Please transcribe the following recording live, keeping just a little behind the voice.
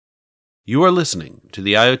You are listening to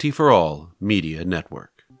the IoT For All Media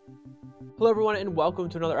Network. Hello, everyone, and welcome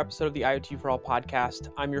to another episode of the IoT For All Podcast.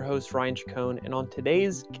 I'm your host, Ryan Chacon, and on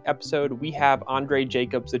today's episode, we have André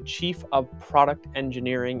Jacobs, the Chief of Product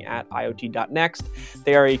Engineering at IoT.next.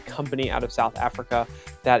 They are a company out of South Africa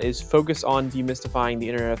that is focused on demystifying the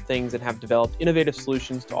Internet of Things and have developed innovative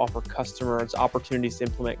solutions to offer customers opportunities to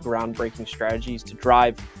implement groundbreaking strategies to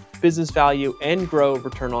drive business value and grow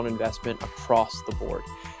return on investment across the board.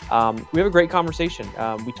 We have a great conversation.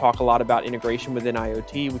 We talk a lot about integration within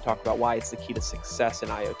IoT. We talk about why it's the key to success in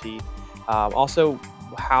IoT. Also,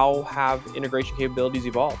 how have integration capabilities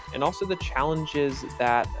evolved, and also the challenges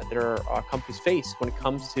that their companies face when it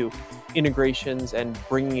comes to integrations and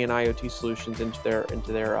bringing in IoT solutions into their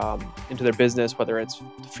business. Whether it's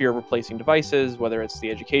fear of replacing devices, whether it's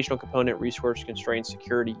the educational component, resource constraints,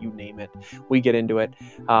 security, you name it, we get into it.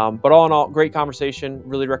 But all in all, great conversation.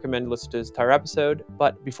 Really recommend listening to this entire episode.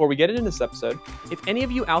 But before we get into this episode, if any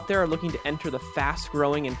of you out there are looking to enter the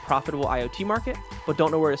fast-growing and profitable IoT market but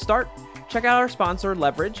don't know where to start, check out our sponsor,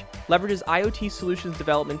 Leverage. Leverage's IoT Solutions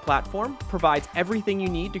development platform provides everything you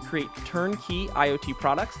need to create turnkey IoT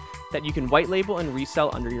products that you can white label and resell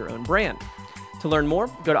under your own brand. To learn more,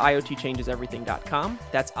 go to IoTchangeseverything.com.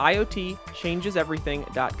 That's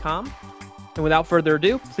IoTchangeseverything.com. And without further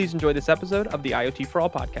ado, please enjoy this episode of the IoT For All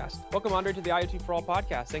Podcast. Welcome, André, to the IoT For All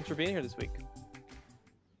Podcast. Thanks for being here this week.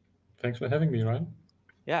 Thanks for having me, Ryan.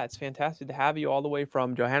 Yeah, it's fantastic to have you all the way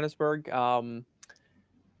from Johannesburg.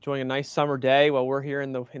 Enjoying a nice summer day while we're here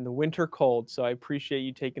in the winter cold. So I appreciate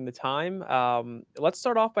you taking the time. Let's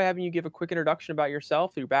start off by having you give a quick introduction about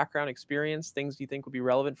yourself, your background, experience, things you think would be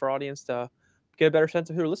relevant for our audience to get a better sense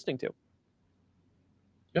of who they're listening to.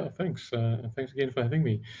 Yeah, thanks. Thanks again for having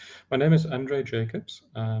me. My name is André Jacobs.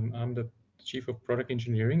 I'm the Chief of Product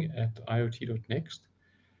Engineering at IoT.next.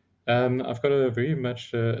 I've got a very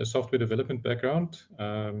much a software development background.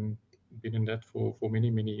 Been in that for many,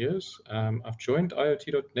 many years. I've joined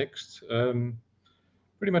IoT.next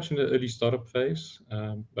pretty much in the early startup phase,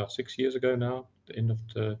 about 6 years ago now, the end of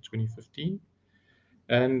 2015.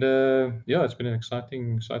 And yeah, it's been an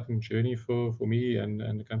exciting journey for me and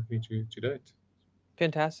the company to date.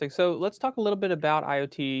 Fantastic. So let's talk a little bit about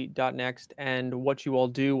IoT.next and what you all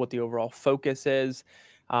do, what the overall focus is.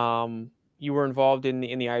 You were involved in the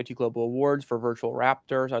IoT Global Awards for Virtual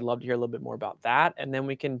Raptor. So I'd love to hear a little bit more about that, and then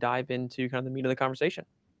we can dive into kind of the meat of the conversation.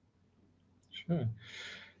 Sure.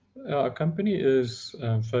 Our company is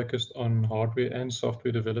focused on hardware and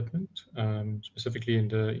software development, specifically in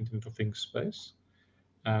the Internet of Things space.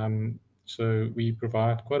 So we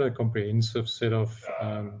provide quite a comprehensive set of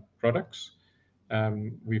products.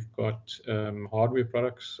 We've got hardware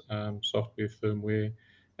products, software, firmware,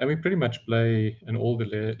 and we pretty much play in all the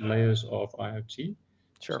layers of IoT.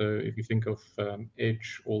 Sure. So if you think of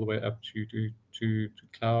edge all the way up to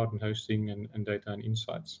cloud and hosting and data and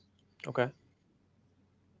insights. Okay.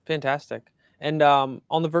 Fantastic. And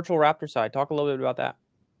on the Virtual Raptor side, talk a little bit about that.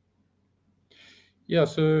 Yeah,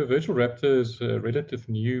 so Virtual Raptor is a relative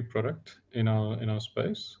new product in our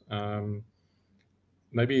space.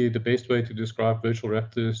 Maybe the best way to describe Virtual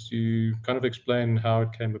Raptor is to kind of explain how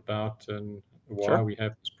it came about and why Sure. we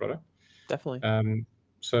have this product. Definitely.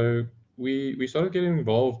 So we started getting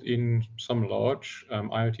involved in some large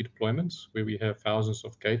IoT deployments where we have thousands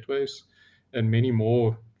of gateways and many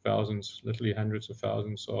more thousands, literally hundreds of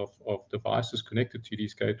thousands of devices connected to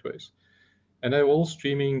these gateways. And they're all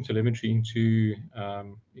streaming telemetry into a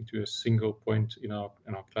single point in our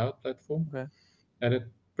cloud platform. Okay. And it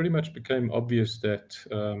pretty much became obvious that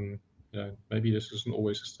maybe this isn't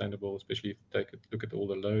always sustainable, especially if you take a look at all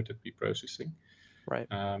the load that we're processing. Right.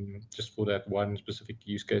 Just for that one specific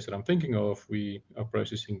use case that I'm thinking of, we are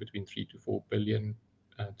processing between 3 to 4 billion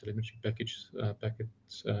telemetry packets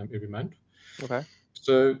every month. Okay.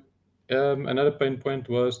 So another pain point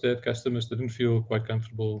was that customers didn't feel quite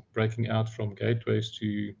comfortable breaking out from gateways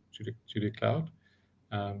to the cloud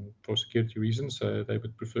for security reasons. So they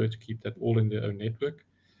would prefer to keep that all in their own network.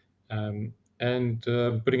 And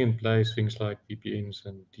putting in place things like VPNs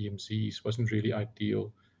and DMZs wasn't really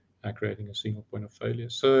ideal, creating a single point of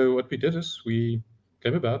failure. So what we did is we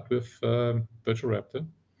came about with Virtual Raptor.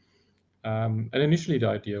 And initially the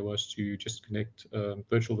idea was to just connect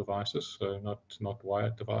virtual devices, so not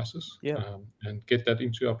wired devices, and get that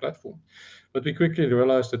into our platform. But we quickly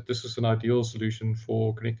realized that this is an ideal solution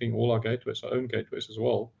for connecting all our gateways, our own gateways as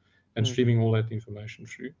well, and streaming all that information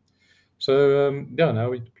through. So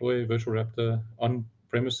now we deploy Virtual Raptor on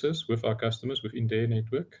premises with our customers within their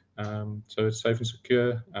network. So it's safe and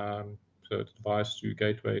secure. So the device to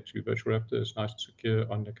gateway to Virtual Raptor is nice and secure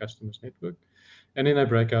on the customer's network. And then I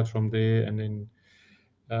break out from there, and then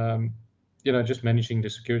just managing the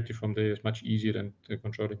security from there is much easier than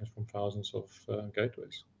controlling it from thousands of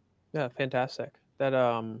gateways. Yeah, fantastic.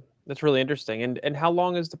 That's really interesting. And how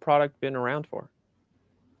long has the product been around for?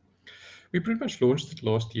 We pretty much launched it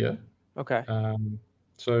last year. Okay.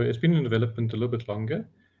 So it's been in development a little bit longer.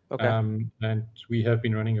 Okay. And we have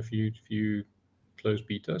been running a few closed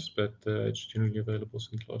betas, but it's generally available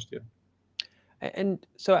since last year. And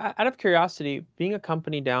so, out of curiosity, being a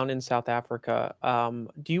company down in South Africa,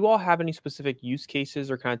 do you all have any specific use cases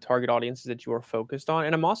or kind of target audiences that you are focused on?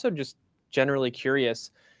 And I'm also just generally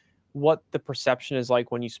curious what the perception is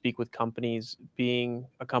like when you speak with companies, being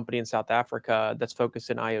a company in South Africa that's focused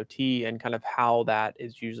in IoT, and kind of how that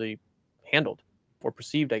is usually handled or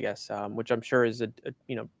perceived, I guess, which I'm sure is a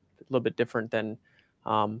little bit different than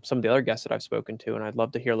some of the other guests that I've spoken to. And I'd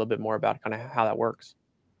love to hear a little bit more about kind of how that works.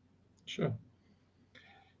 Sure.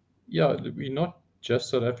 Yeah, we're not just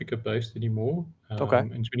South Africa based anymore. Okay.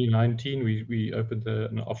 In 2019, we opened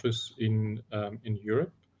an office in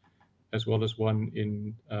Europe, as well as one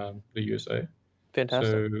in the USA.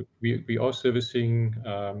 Fantastic. So we are servicing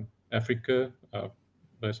Africa,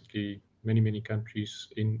 basically many countries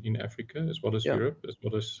in Africa, as well as Yeah. Europe, as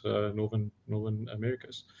well as Northern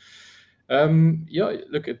Americas. Yeah,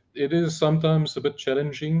 look, it is sometimes a bit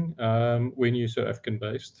challenging when you're South African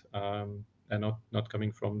based and not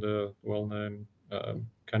coming from the well-known Sure.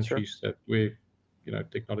 countries that where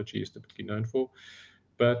technology is typically known for.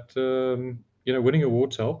 But winning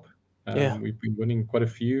awards help. Yeah. We've been winning quite a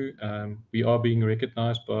few. We are being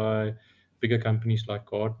recognized by bigger companies like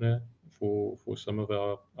Gartner for some of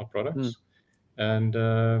our Mm, products. And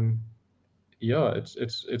yeah,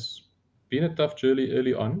 it's been a tough journey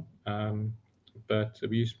early on, but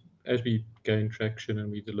as we gain traction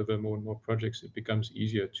and we deliver more and more projects, it becomes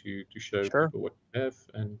easier to show sure. people what we have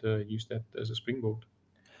and use that as a springboard.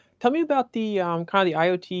 Tell me about the kind of the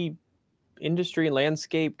IoT industry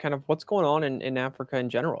landscape, kind of what's going on in Africa in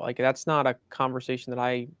general. Like that's not a conversation that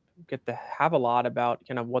I get to have a lot about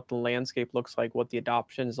kind of what the landscape looks like, what the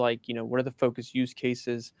adoption is like, what are the focus use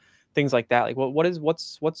cases, things like that. Like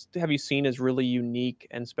what's have you seen as really unique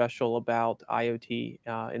and special about IoT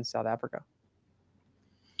in South Africa?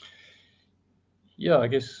 Yeah, I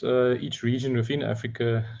guess each region within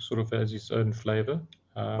Africa sort of has its own flavor.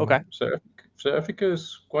 Okay. So Africa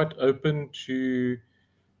is quite open to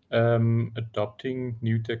adopting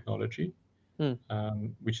new technology, Hmm.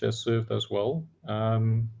 which has served us well.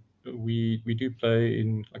 We do play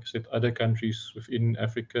in, like I said, other countries within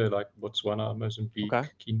Africa, like Botswana, Okay.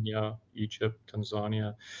 Mozambique, Kenya, Egypt,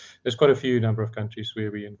 Tanzania. There's quite a few number of countries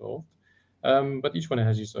where we're involved, but each one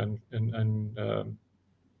has its own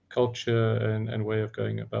culture and way of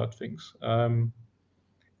going about things.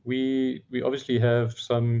 We obviously have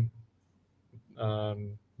some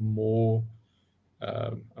more,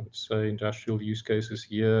 I would say, industrial use cases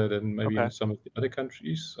here than maybe in Okay. some of the other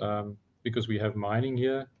countries, because we have mining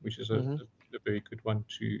here, which is Hmm. a very good one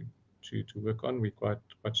to work on. We're quite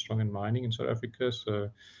strong in mining in South Africa,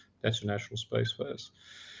 so that's a natural space for us.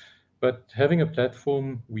 But having a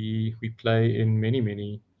platform, we play in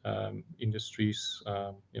many industries,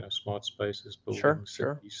 smart spaces, Sure. buildings,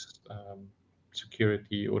 Sure. cities,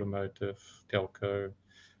 security, automotive, telco,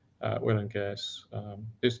 oil and gas.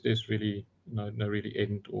 There's really no really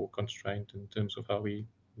end or constraint in terms of how we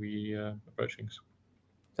approach things.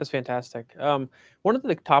 That's fantastic. One of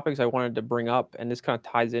the topics I wanted to bring up, and this kind of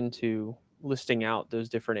ties into listing out those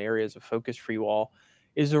different areas of focus for you all,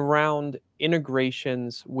 is around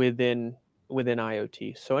integrations within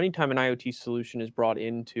IoT. So anytime an IoT solution is brought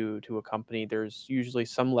into a company, there's usually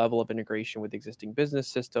some level of integration with existing business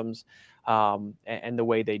systems and the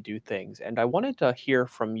way they do things. And I wanted to hear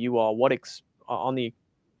from you all on the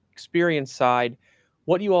experience side,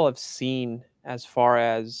 what you all have seen as far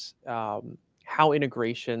as how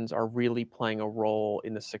integrations are really playing a role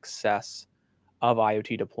in the success of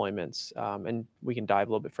IoT deployments. And we can dive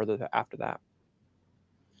a little bit further after that.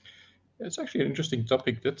 It's actually an interesting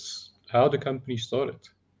topic. That's how the company started.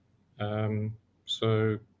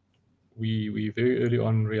 So we very early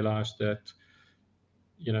on realized that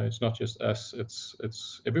it's not just us.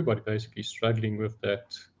 It's everybody basically struggling with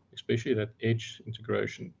that, especially that edge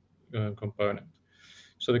integration component.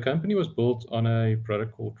 So the company was built on a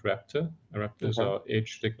product called Raptor. Raptor is Okay. our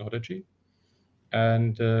edge technology.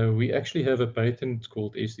 And we actually have a patent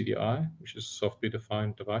called SDDI, which is software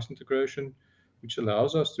defined device integration, which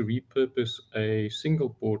allows us to repurpose a single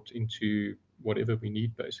port into whatever we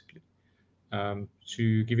need, basically.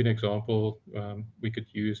 To give you an example, we could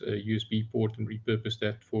use a USB port and repurpose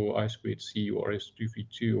that for I2C or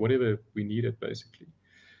RS232 or whatever we needed, basically.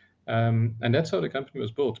 And that's how the company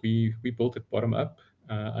was built. We built it bottom up.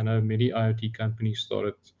 I know many IoT companies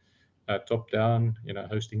started top down,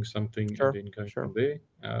 hosting something and Sure, then going sure. from there.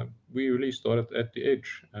 We really started at the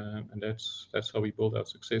edge, and that's how we build our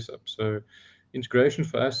success up. So integration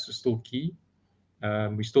for us is still key.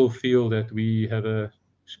 We still feel that we have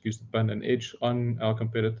excuse the pun, an edge on our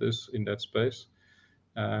competitors in that space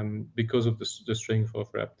because of the strength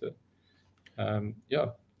of Raptor.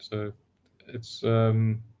 Yeah, so it's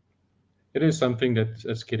it is something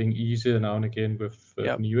that's getting easier now and again with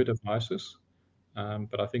Yep. newer devices.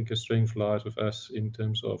 But I think the strength lies with us in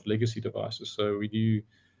terms of legacy devices. So we do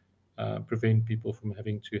prevent people from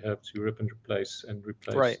having to rip and replace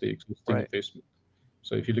Right. the existing Right. investment.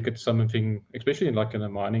 So if you look at something, especially in the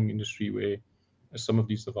mining industry, where some of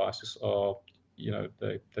these devices are,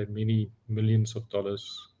 they're many millions of dollars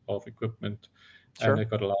of equipment, and Sure. they've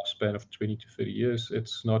got a lifespan of 20 to 30 years,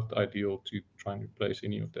 it's not ideal to try and replace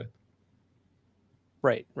any of that.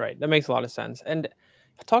 Right. Right. That makes a lot of sense. And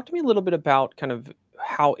talk to me a little bit about kind of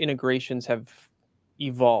how integrations have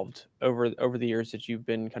evolved over the years that you've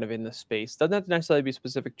been kind of in the space. Doesn't have to necessarily be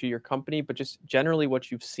specific to your company, but just generally what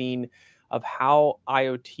you've seen of how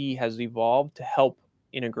IoT has evolved to help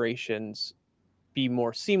integrations be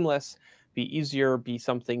more seamless, be easier, be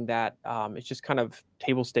something that it's just kind of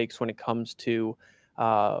table stakes when it comes to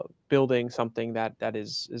building something that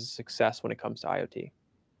is a success when it comes to IoT.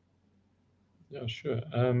 Yeah, sure.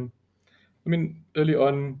 I mean, early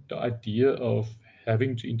on, the idea of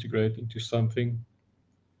having to integrate into something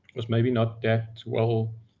was maybe not that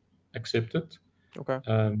well accepted. Okay.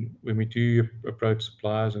 When we do approach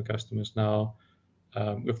suppliers and customers now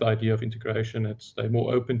with the idea of integration, they're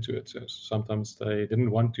more open to it. So sometimes they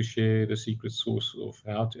didn't want to share the secret source of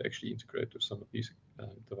how to actually integrate with some of these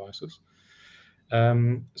devices.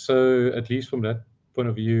 So at least from that point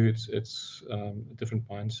of view, it's a different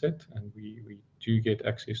mindset, and we do get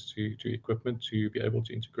access to equipment to be able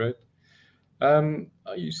to integrate.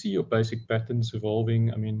 You see your basic patterns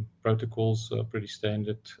evolving. I mean, protocols are pretty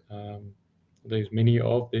standard. There's many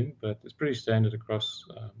of them, but it's pretty standard across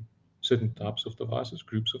certain types of devices,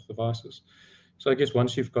 groups of devices. So I guess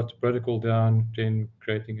once you've got the protocol down, then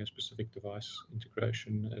creating a specific device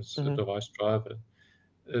integration as a Hmm. device driver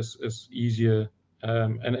is easier.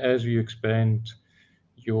 And as you expand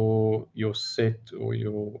your set or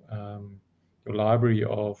your library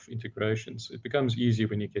of integrations, it becomes easier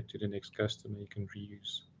when you get to the next customer. You can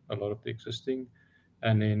reuse a lot of the existing,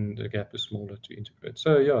 and then the gap is smaller to integrate.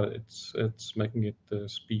 So yeah, it's making it the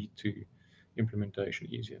speed to implementation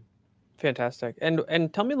easier. Fantastic. And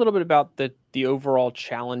tell me a little bit about the overall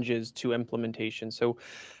challenges to implementation. So,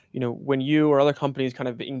 when you or other companies kind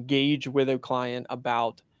of engage with a client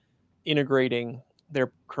about integrating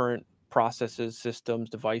their current processes, systems,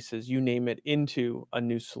 devices, you name it, into a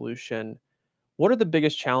new solution, what are the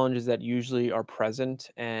biggest challenges that usually are present,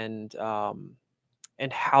 and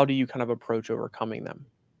how do you kind of approach overcoming them?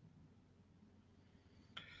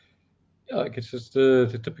 Yeah, I guess it's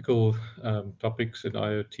the typical topics in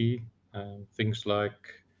IoT, things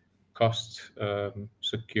like cost,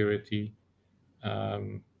 security,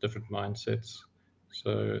 different mindsets.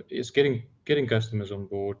 So it's getting customers on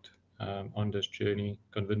board on this journey,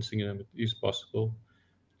 convincing them it is possible,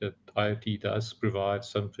 that IoT does provide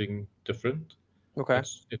something different. Okay.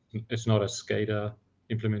 It's not a SCADA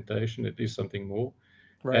implementation; it is something more,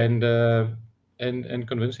 Right. and and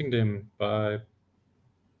convincing them by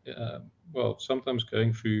uh, well, sometimes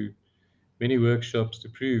going through many workshops to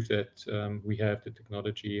prove that we have the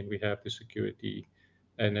technology and we have the security,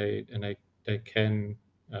 and they can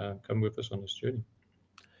come with us on this journey.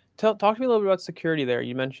 Talk to me a little bit about security there.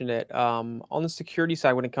 You mentioned it. On the security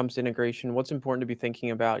side, when it comes to integration, what's important to be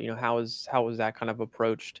thinking about? How is that kind of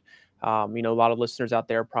approached? A lot of listeners out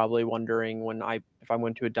there are probably wondering if I'm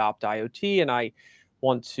going to adopt IoT and I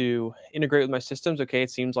want to integrate with my systems. Okay,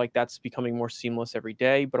 it seems like that's becoming more seamless every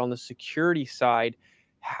day. But on the security side,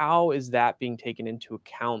 how is that being taken into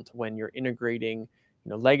account when you're integrating,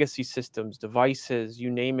 legacy systems, devices, you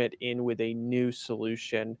name it, in with a new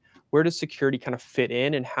solution? Where does security kind of fit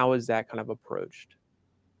in, and how is that kind of approached?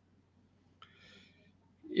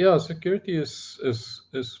 Yeah, security is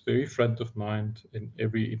very front of mind in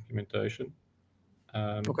every implementation.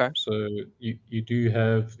 Okay. So you do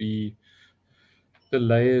have the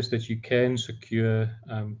layers that you can secure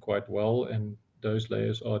quite well, and those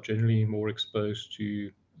layers are generally more exposed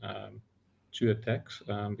um, to attacks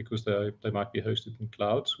because they might be hosted in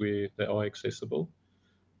clouds where they are accessible.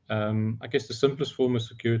 I guess the simplest form of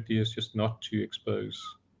security is just not to expose,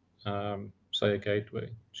 say, a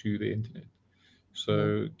gateway to the internet.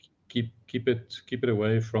 Mhm. So keep it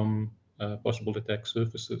away from possible attack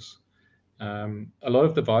surfaces. A lot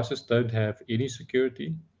of devices don't have any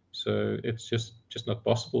security, so it's just not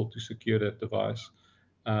possible to secure that device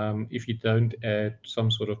if you don't add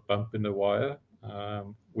some sort of bump in the wire,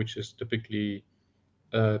 which is typically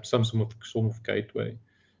some sort of gateway.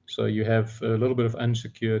 So you have a little bit of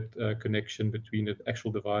unsecured connection between the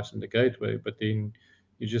actual device and the gateway, but then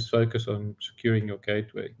you just focus on securing your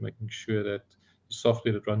gateway, making sure that the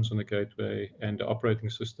software that runs on the gateway and the operating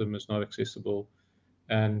system is not accessible,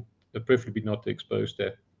 and preferably not to expose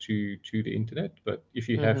that to the internet. But if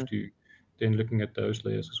you have to, then looking at those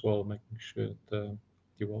layers as well, making sure that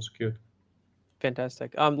you're well secured.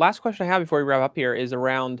 Fantastic. Last question I have before we wrap up here is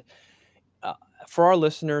around for our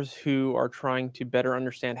listeners who are trying to better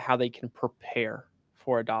understand how they can prepare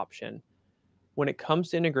for adoption. When it comes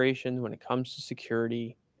to integration, when it comes to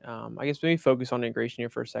security, I guess maybe focus on integration here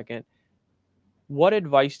for a second. What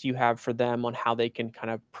advice do you have for them on how they can kind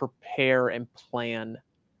of prepare and plan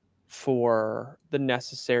for the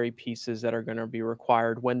necessary pieces that are going to be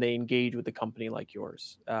required when they engage with a company like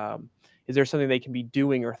yours? Is there something they can be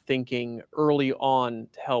doing or thinking early on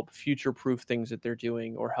to help future-proof things that they're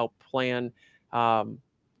doing, or help plan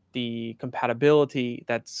the compatibility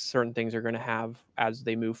that certain things are going to have as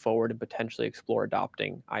they move forward and potentially explore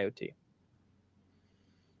adopting IoT?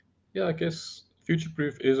 Yeah, I guess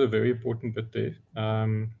future-proof is a very important bit there.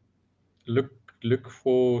 Look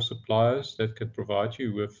for suppliers that can provide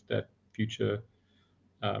you with that future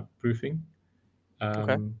proofing.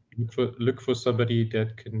 Okay. Look for somebody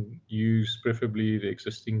that can use preferably the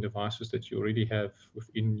existing devices that you already have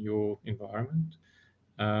within your environment.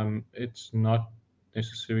 It's not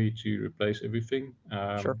necessary to replace everything.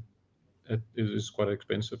 Sure. It is quite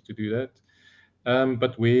expensive to do that.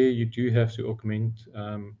 But where you do have to augment,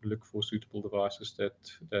 look for suitable devices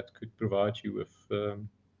that could provide you with the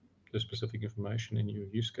specific information in your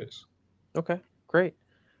use case. Okay, great.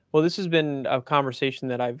 Well, this has been a conversation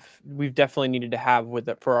that we've definitely needed to have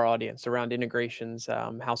for our audience around integrations,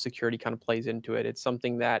 how security kind of plays into it. It's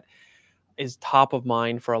something that is top of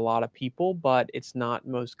mind for a lot of people, but it's not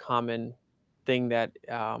most common thing that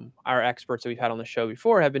our experts that we've had on the show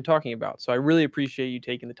before have been talking about. So I really appreciate you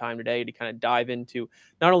taking the time today to kind of dive into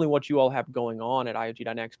not only what you all have going on at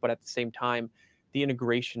IoT.next, but at the same time, the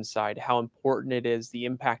integration side, how important it is, the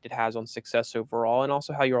impact it has on success overall, and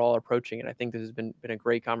also how you're all approaching it. I think this has been a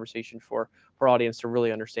great conversation for our audience to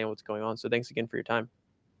really understand what's going on. So thanks again for your time.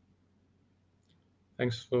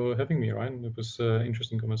 Thanks for having me, Ryan. It was an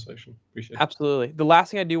interesting conversation. Appreciate it. Absolutely. The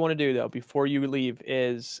last thing I do want to do, though, before you leave,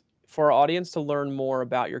 is for our audience to learn more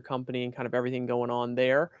about your company and kind of everything going on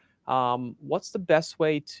there. What's the best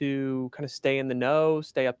way to kind of stay in the know,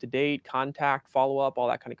 stay up to date, contact, follow up, all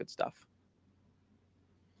that kind of good stuff?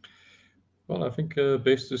 Well, I think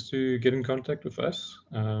best is to get in contact with us.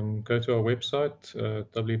 Go to our website,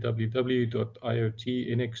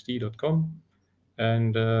 www.iot.next.com,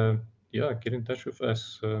 and get in touch with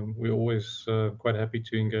us. We're always quite happy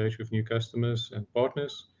to engage with new customers and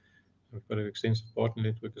partners. We've got an extensive partner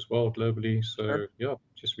network as well globally. So Sure.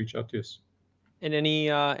 just reach out to us. And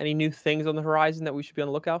any new things on the horizon that we should be on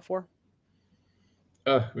the lookout for?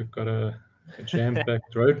 We've got a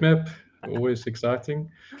jam-packed roadmap. Always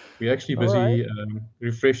exciting. We're actually All right. busy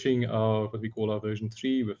refreshing what we call our version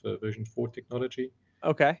 3 with version 4 technology.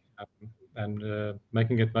 Okay. And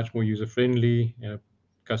making it much more user-friendly.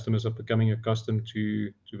 Customers are becoming accustomed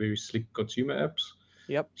to very slick consumer apps.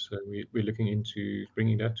 Yep. So we're looking into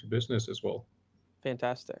bringing that to business as well.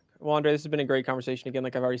 Fantastic. Well, André, this has been a great conversation. Again,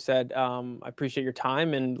 like I've already said, I appreciate your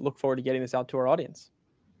time and look forward to getting this out to our audience.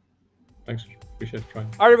 Thanks. Appreciate it, Ryan.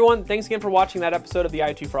 All right, everyone. Thanks again for watching that episode of the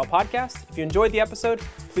IoT For All podcast. If you enjoyed the episode,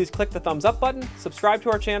 please click the thumbs up button, subscribe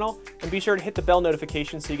to our channel, and be sure to hit the bell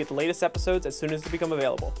notification so you get the latest episodes as soon as they become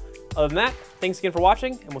available. Other than that, thanks again for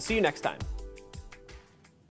watching, and we'll see you next time.